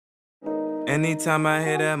Anytime I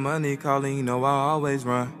hear that money calling, you know I always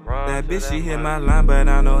run. That bitch, she hit my line, but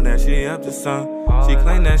I know that she up to something. She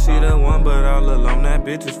claimed that she the one, but all alone that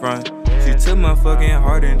bitch is front. She took my fucking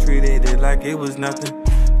heart and treated it like it was nothing.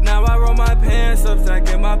 Now I roll my pants up, so I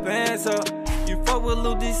get my pants up. You fuck with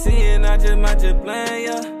Lil DC and I just might just blame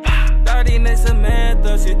ya. 30 next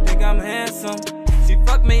Samantha, she think I'm handsome. She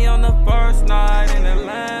fucked me on the first night in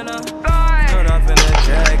Atlanta. Skirt off in the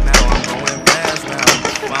jag, now I'm going fast now.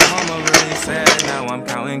 My mama really sad now, I'm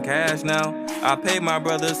counting cash now. I paid my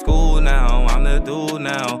brother's school now, I'm the dude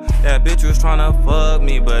now. That bitch was tryna fuck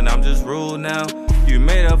me, but I'm just rude now. You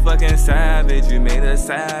made a fucking savage, you made a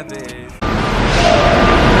savage.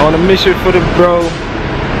 On a mission for the bro.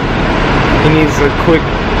 He needs a quick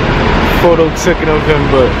photo taken of him,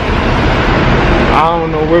 but I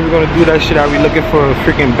don't know where we're gonna do that shit. Are we looking for a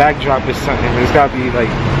freaking backdrop or something? It's gotta be like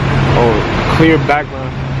a clear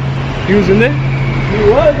background. He was in there? He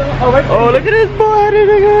was? Oh, right there. Oh, look at this boy,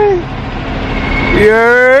 nigga.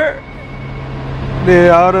 Yeah.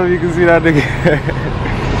 Yeah, I don't know if you can see that nigga.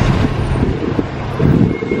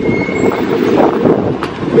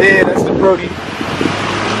 Yeah, that's the Brody.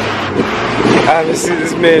 I haven't seen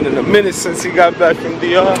this man in a minute since he got back from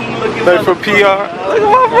DR. Back from PR. Look at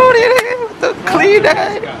my Brody, nigga. The clean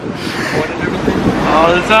that.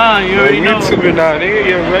 All the time, you already know. YouTuber now, nigga,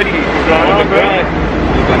 get ready. On the grind.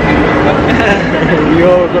 We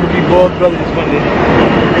all gonna be bald brothers one day. I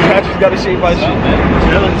just gotta shave my shit.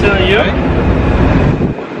 Chillin', you.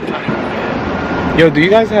 Yo, do you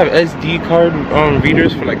guys have SD card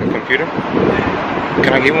readers for like a computer?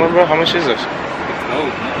 Can I get one, bro? How much is this? No.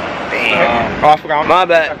 Damn. Oh, I forgot. My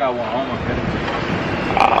bad. I got one on my credit.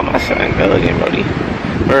 Ah, my son, good looking, buddy.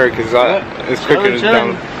 Alright, cause it's quicker to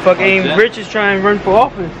down. Fucking Rich is trying to run for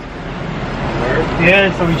office.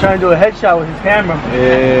 Yeah, so we trying to do a headshot with his camera.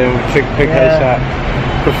 Yeah, we take a quick headshot.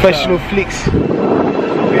 Professional flicks. We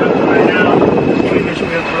up to right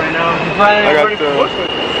now. I got the...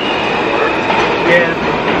 Yeah.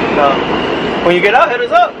 So, when you get out, hit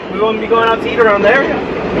us up. We won't be going out to eat around the area.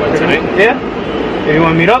 What, tonight? Yeah. If you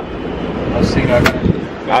want to meet up? I'll see that.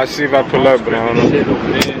 I'll see if I pull up, but I don't know.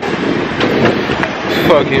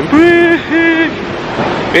 Fucking British.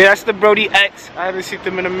 Yeah, that's the Brody X. I haven't seen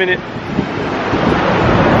them in a minute.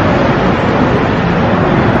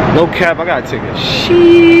 No cap, I gotta take a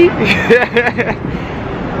shit.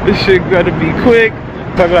 This shit gotta be quick. I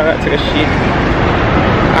gotta take a shit.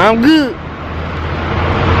 I'm good.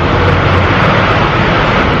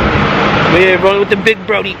 Yeah, rolling with the big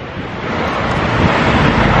Brody.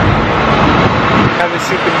 Haven't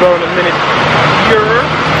seen the bro in a minute. You're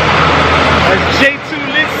a J2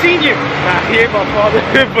 Lit Senior. Not here, my father,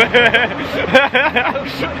 but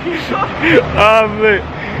I'm lit.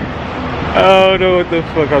 I don't know what the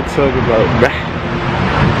fuck I'm talking about.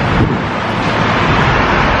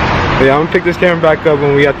 Yeah, I'm gonna pick this camera back up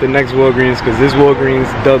when we at the next Walgreens, because this Walgreens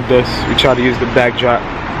dubbed us. We try to use the backdrop.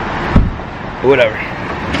 Whatever.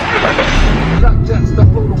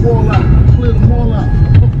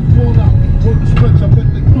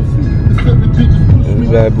 This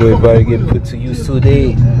bad boy about to get put to use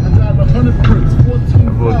today. I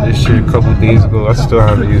bought this shit a couple days ago. I still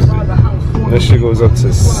haven't used it. This shit goes up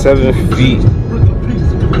to 7 feet.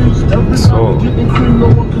 So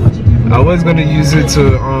I was gonna use it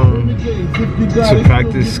to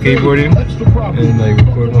practice skateboarding and like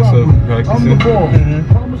record myself practicing.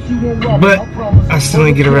 But I still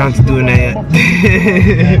ain't get around to doing that yet.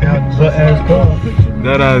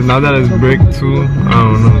 Now that it's brick too, I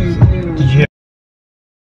don't know. Yeah.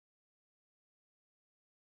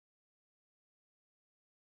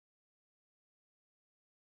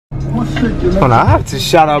 Hold on, I have to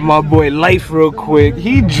shout out my boy Life real quick.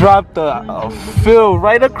 He dropped a fill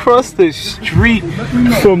right across the street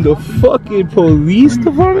from the fucking police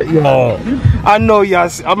department. Yo, I know y'all,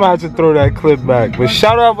 I'm gonna have to throw that clip back. But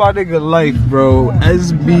shout out my nigga Life, bro.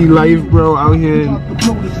 SB Life, bro, out here.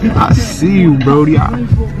 I see you, Brody. I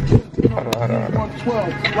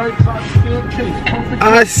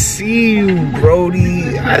see you,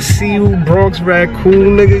 Brody. I see you, Bronx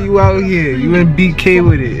Raccoon, nigga. You out here. You in BK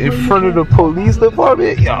with it. In front of the police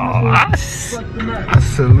department. Yo, I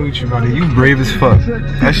salute you, brother. You brave as fuck.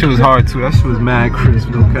 That shit was hard, too. That shit was mad crisp,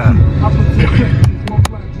 no cap.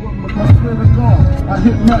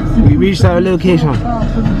 We reached our location.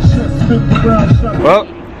 Well,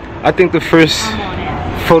 I think the first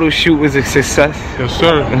photo shoot was a success. Yes,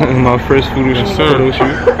 sir. My first photo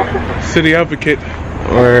shoot. City advocate.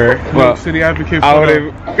 Or, well, city advocate for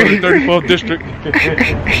the 34th district.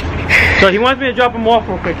 So he wants me to drop him off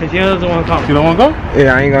real quick because he doesn't want to come. You don't want to go?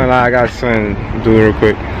 Yeah, I ain't gonna lie. I got something to do real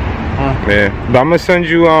quick. Yeah, but I'm gonna send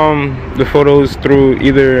you the photos through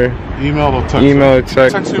either Email or text. email or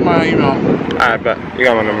text. Text you my email. Alright, bet. You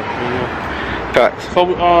got my number. Facts. So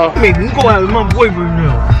Make me go out with my boyfriend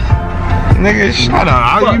now. Nigga, shut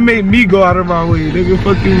up. How you make me go out of my way? Nigga,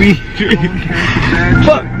 fucking me.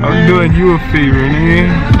 Fuck. I'm doing you a favor, nigga.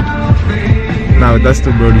 Nah, that's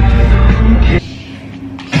the Brody.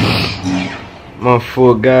 My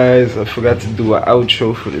fault, guys. I forgot to do an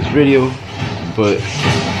outro for this video, but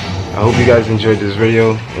I hope you guys enjoyed this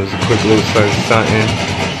video. It was a quick little something.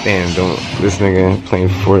 Damn, don't. This nigga playing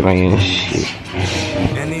Fortnite and shit.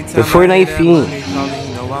 The Fortnite fiend.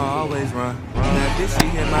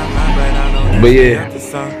 But yeah,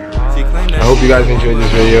 I hope you guys enjoyed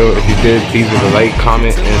this video. If you did, please leave a like,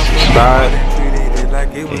 comment, and subscribe.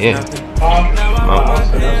 Yeah.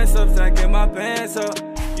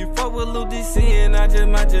 You fuck with Lil DC and I just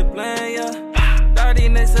might just blame ya. 30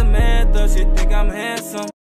 next to man, though she think I'm handsome.